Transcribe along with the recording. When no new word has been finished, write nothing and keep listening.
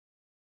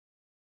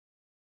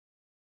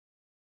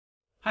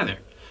Hi there.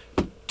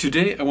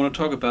 Today I want to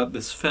talk about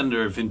this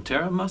Fender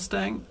Vintera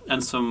Mustang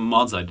and some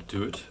mods I did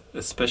to it,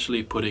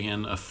 especially putting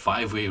in a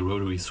 5-way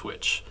rotary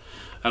switch.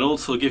 I'll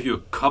also give you a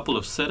couple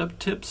of setup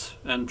tips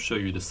and show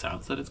you the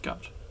sounds that it's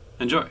got.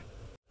 Enjoy!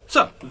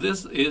 So,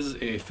 this is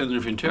a Fender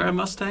Vintera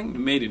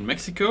Mustang made in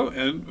Mexico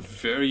and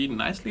very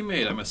nicely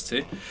made, I must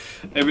say.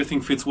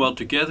 Everything fits well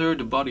together,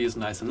 the body is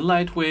nice and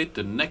lightweight,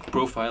 the neck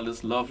profile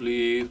is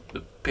lovely,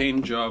 the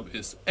paint job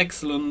is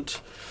excellent.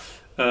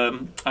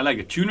 I like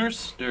the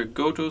tuners, they're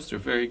Gotos, they're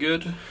very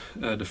good.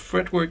 The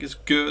fretwork is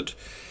good.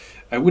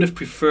 I would have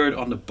preferred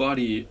on the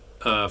body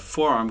a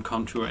forearm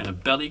contour and a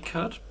belly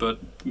cut, but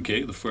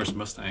okay, the first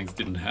Mustangs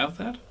didn't have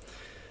that.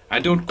 I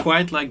don't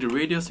quite like the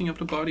radiusing of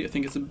the body, I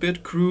think it's a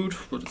bit crude,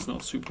 but it's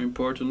not super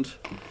important.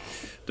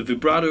 The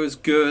vibrato is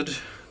good,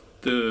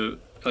 the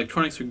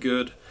electronics are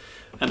good,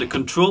 and the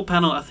control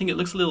panel, I think it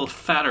looks a little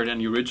fatter than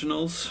the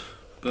originals,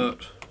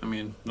 but I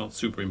mean, not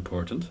super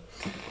important.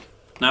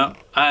 Now,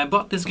 I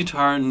bought this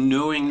guitar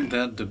knowing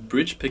that the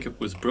bridge pickup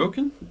was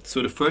broken,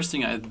 so the first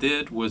thing I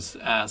did was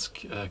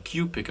ask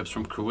Q Pickups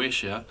from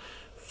Croatia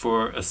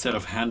for a set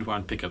of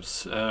hand-wound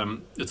pickups.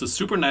 It's a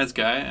super nice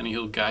guy and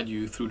he'll guide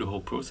you through the whole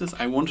process.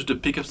 I wanted the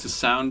pickups to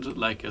sound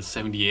like a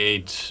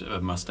 78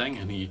 Mustang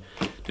and he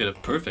did a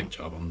perfect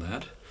job on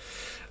that.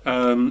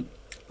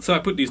 So I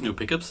put these new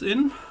pickups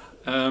in.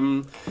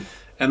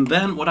 And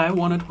then what I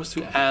wanted was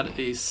to add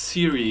a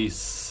series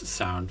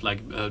sound,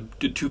 like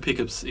the two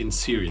pickups in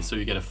series, so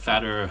you get a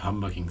fatter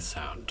humbucking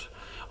sound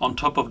on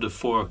top of the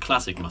 4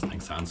 classic Mustang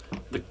sounds.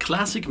 The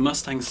classic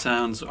Mustang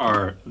sounds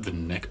are the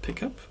neck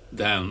pickup,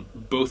 then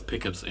both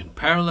pickups in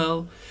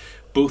parallel,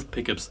 both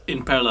pickups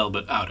in parallel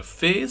but out of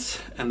phase,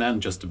 and then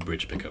just the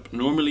bridge pickup.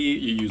 Normally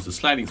you use the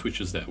sliding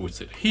switches that would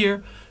sit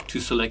here to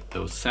select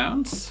those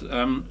sounds.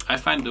 I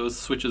find those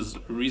switches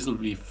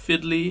reasonably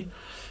fiddly,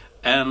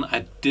 and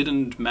I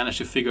didn't manage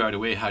to figure out a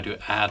way how to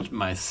add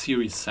my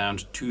series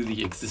sound to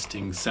the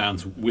existing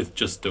sounds with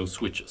just those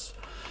switches,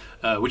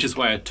 which is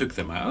why I took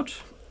them out.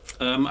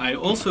 I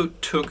also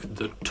took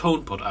the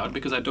tone pot out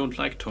because I don't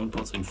like tone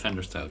pots in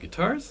Fender style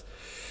guitars,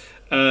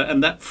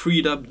 and that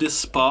freed up this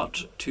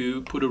spot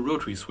to put a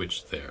rotary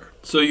switch there.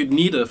 So you'd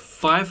need a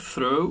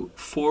 5-throw,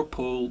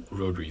 4-pole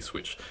rotary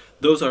switch.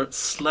 Those are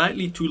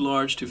slightly too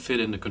large to fit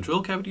in the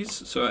control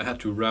cavities, so I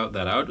had to route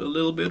that out a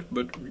little bit,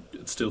 but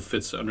it still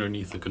fits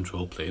underneath the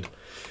control plate.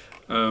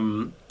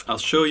 I'll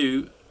show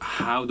you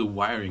how the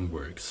wiring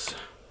works.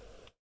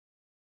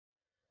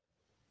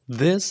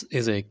 This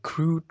is a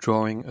crude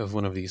drawing of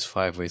one of these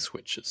 5-way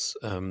switches.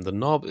 The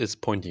knob is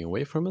pointing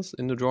away from us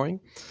in the drawing,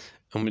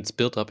 and it's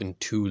built up in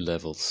 2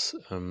 levels.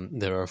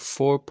 There are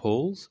 4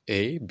 poles,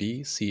 A,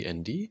 B, C,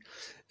 and D,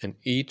 and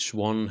each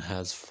one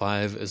has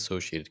 5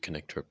 associated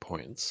connector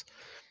points.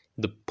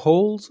 The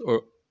poles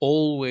are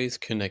always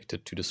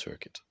connected to the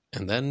circuit,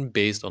 and then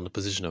based on the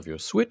position of your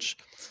switch,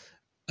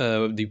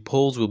 the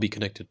poles will be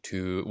connected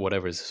to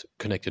whatever is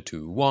connected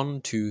to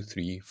 1, 2,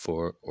 3,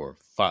 4, or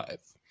 5.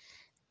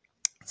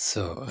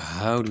 So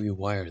how do we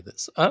wire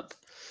this up?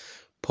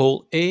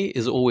 Pole A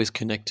is always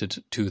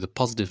connected to the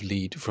positive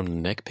lead from the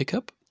neck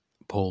pickup.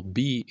 Pole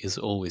B is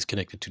always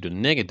connected to the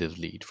negative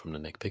lead from the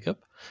neck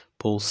pickup.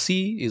 Pole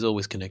C is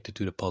always connected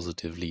to the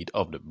positive lead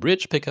of the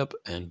bridge pickup,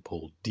 and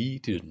pole D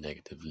to the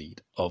negative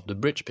lead of the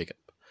bridge pickup.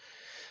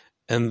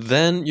 And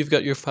then you've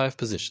got your 5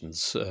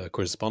 positions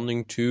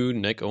corresponding to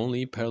neck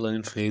only, parallel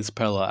in phase,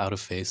 parallel out of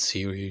phase,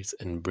 series,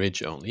 and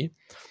bridge only.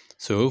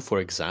 So,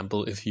 for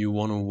example, if you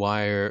want to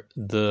wire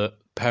the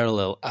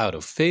parallel out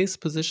of phase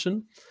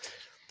position,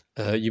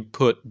 you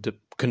put the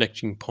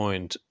connecting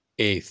point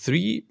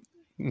A3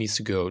 needs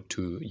to go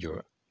to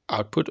your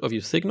output of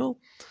your signal.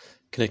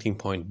 Connecting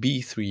point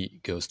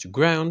B3 goes to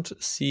ground,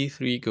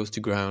 C3 goes to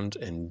ground,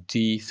 and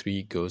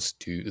D3 goes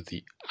to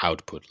the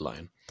output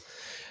line.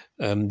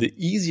 The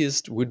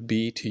easiest would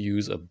be to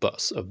use a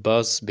bus. A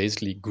bus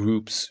basically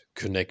groups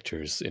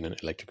connectors in an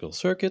electrical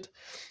circuit.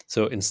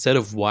 So instead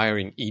of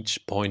wiring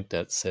each point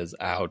that says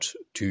out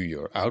to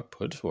your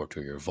output or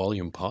to your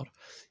volume pot,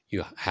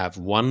 you have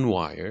one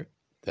wire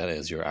that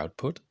is your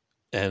output,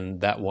 and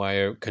that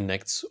wire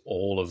connects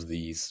all of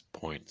these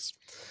points.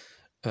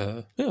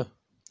 Yeah,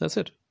 that's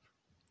it.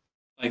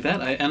 Like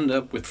that, I end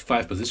up with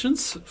 5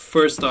 positions.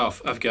 First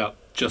off, I've got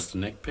just the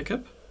neck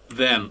pickup,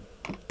 then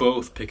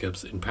both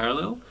pickups in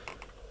parallel,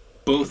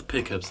 both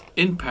pickups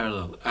in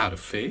parallel out of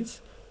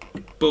phase,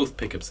 both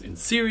pickups in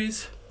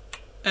series,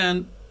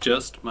 and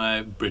just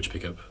my bridge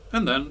pickup.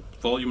 And then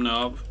volume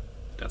knob,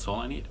 that's all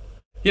I need.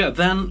 Yeah,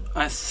 then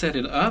I set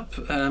it up.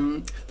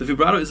 The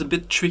vibrato is a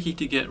bit tricky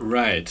to get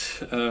right.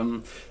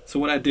 So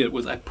what I did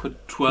was I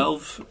put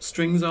 12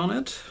 strings on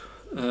it,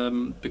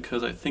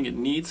 because I think it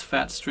needs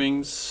fat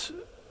strings.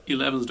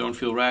 11s don't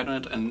feel right on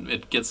it, and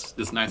it gets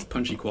this nice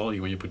punchy quality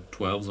when you put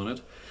 12s on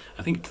it.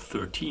 I think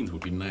 13s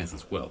would be nice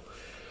as well.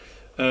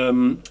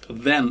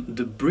 Then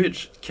the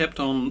bridge kept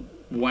on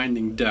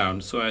winding down,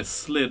 so I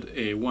slid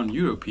a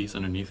 €1 piece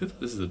underneath it.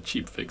 This is a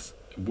cheap fix.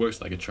 It works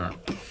like a charm.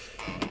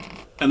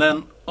 And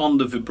then on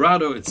the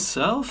vibrato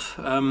itself,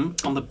 on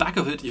the back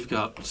of it, you've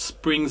got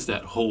springs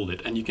that hold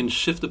it, and you can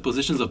shift the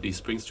positions of these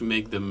springs to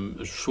make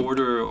them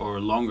shorter or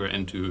longer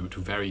and to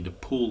vary the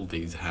pull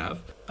these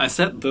have. I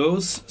set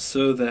those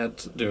so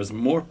that there's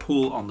more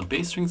pull on the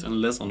bass strings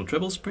and less on the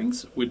treble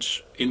strings,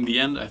 which in the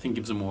end I think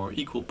gives a more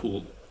equal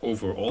pull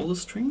over all the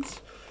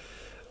strings.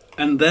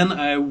 And then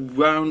I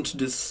wound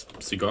this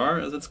cigar,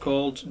 as it's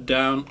called,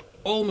 down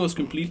almost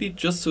completely,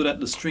 just so that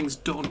the strings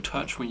don't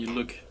touch when you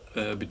look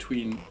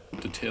between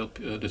the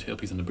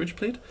tailpiece and the bridge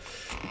plate.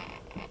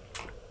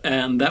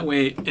 And that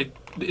way it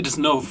is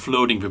no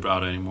floating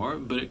vibrato anymore,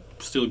 but it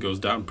still goes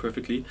down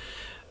perfectly.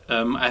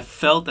 I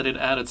felt that it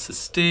added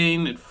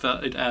sustain,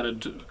 it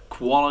added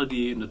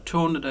quality in the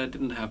tone that I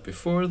didn't have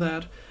before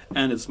that,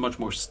 and it's much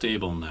more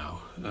stable now.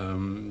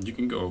 You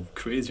can go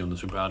crazy on this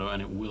vibrato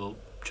and it will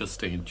just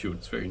stay in tune.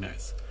 It's very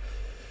nice.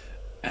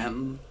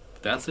 And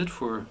that's it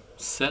for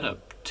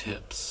setup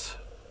tips.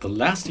 The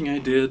last thing I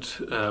did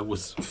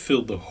was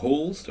fill the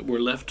holes that were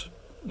left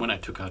when I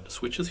took out the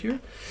switches here.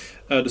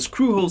 The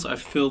screw holes, I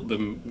filled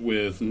them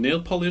with nail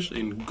polish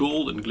in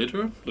gold and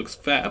glitter. Looks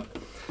fab.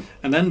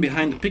 And then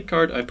behind the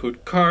pickguard I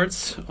put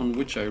cards on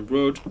which I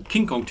wrote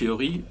King Kong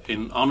Theory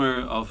in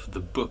honor of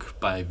the book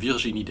by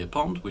Virginie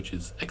Despentes, which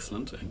is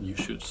excellent and you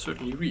should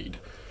certainly read.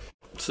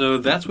 So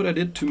that's what I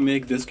did to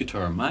make this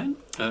guitar mine.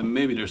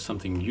 Maybe there's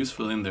something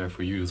useful in there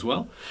for you as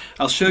well.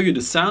 I'll show you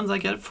the sounds I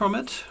get from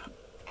it.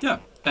 Yeah,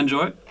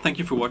 enjoy, thank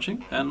you for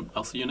watching, and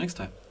I'll see you next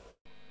time.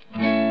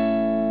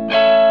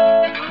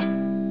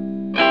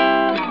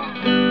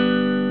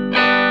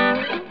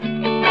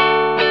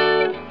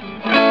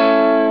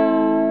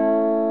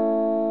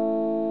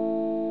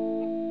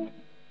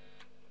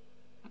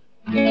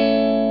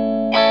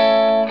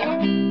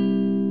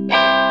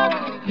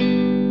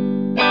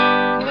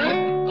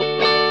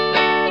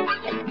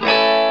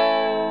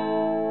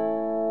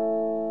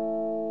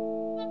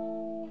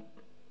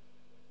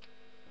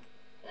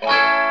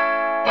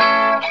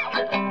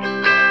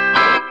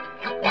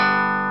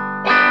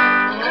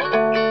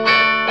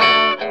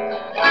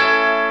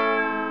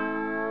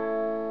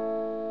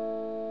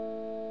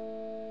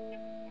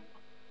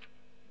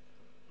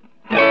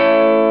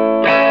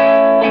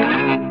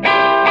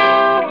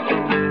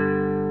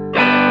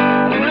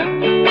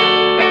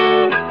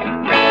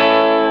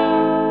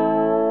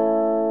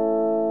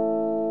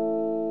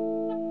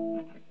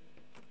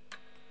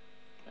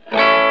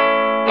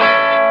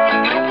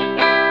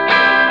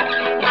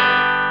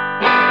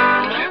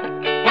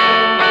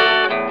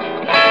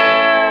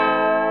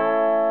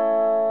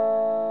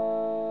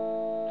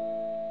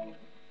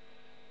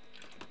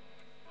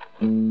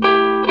 Thank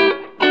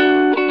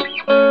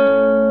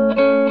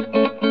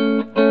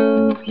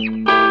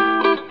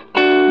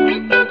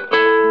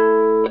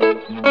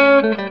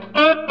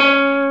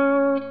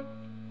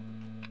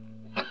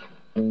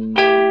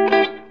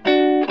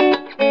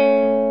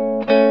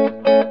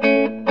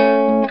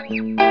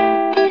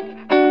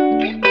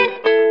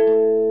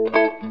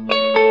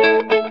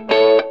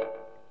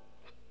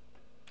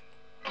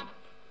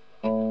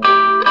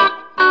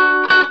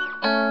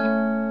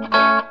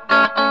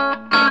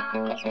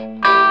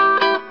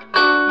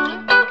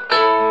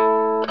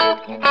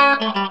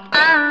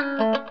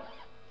you.